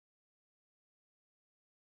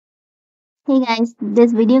Hey guys,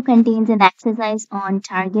 this video contains an exercise on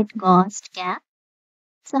target cost gap.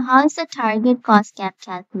 So how is the target cost gap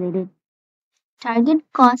calculated? Target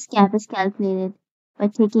cost gap is calculated by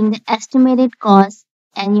taking the estimated cost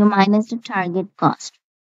and you minus the target cost.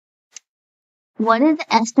 What is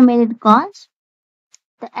the estimated cost?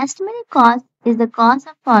 The estimated cost is the cost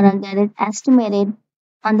of product that is estimated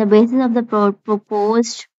on the basis of the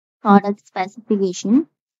proposed product specification.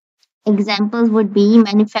 Examples would be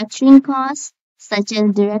manufacturing costs, such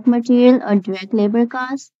as direct material or direct labor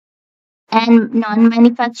costs, and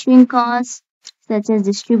non-manufacturing costs, such as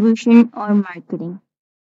distribution or marketing.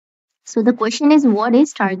 So the question is, what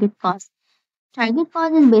is target cost? Target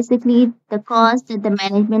cost is basically the cost that the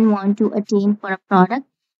management want to attain for a product.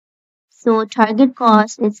 So target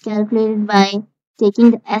cost is calculated by taking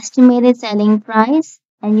the estimated selling price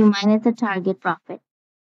and you minus the target profit.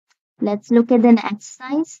 Let's look at the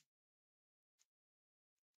exercise.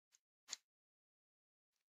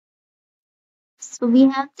 So we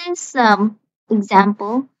have this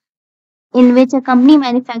example in which a company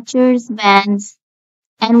manufactures vans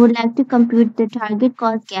and would like to compute the target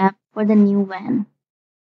cost gap for the new van.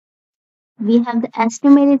 We have the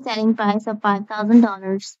estimated selling price of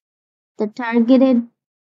 $5,000. The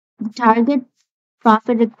target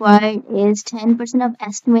profit required is 10% of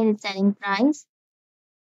estimated selling price,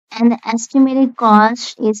 and the estimated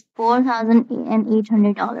cost is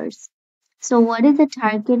 $4,800. So what is the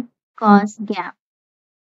target cost gap?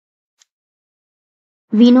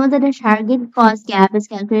 We know that the target cost gap is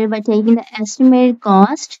calculated by taking the estimated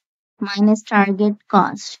cost minus target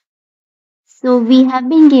cost. So we have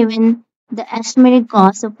been given the estimated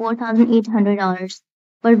cost of $4,800,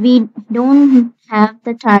 but we don't have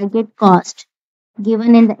the target cost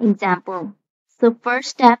given in the example. So first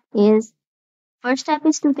step is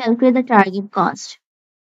to calculate the target cost.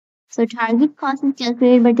 So target cost is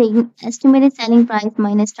calculated by taking estimated selling price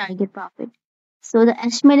minus target profit. So the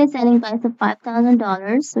estimated selling price of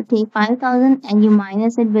 $5,000. So take 5,000 and you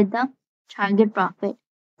minus it with the target profit.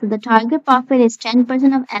 So the target profit is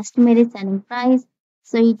 10% of estimated selling price.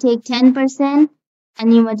 So you take 10%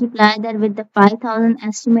 and you multiply that with the 5,000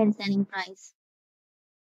 estimated selling price.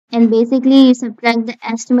 And basically you subtract the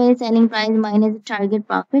estimated selling price minus the target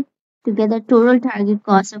profit to get the total target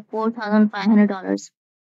cost of $4,500.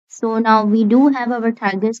 So now we do have our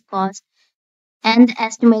target cost and the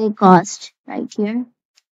estimated cost right here.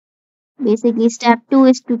 Basically, step 2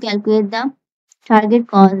 is to calculate the target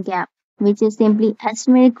cost gap, which is simply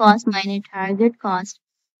estimated cost minus target cost.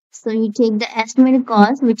 So you take the estimated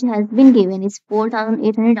cost, which has been given is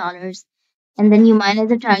 $4,800, and then you minus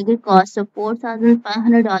the target cost of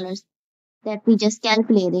 $4,500 that we just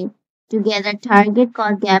calculated to get a target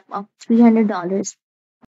cost gap of $300.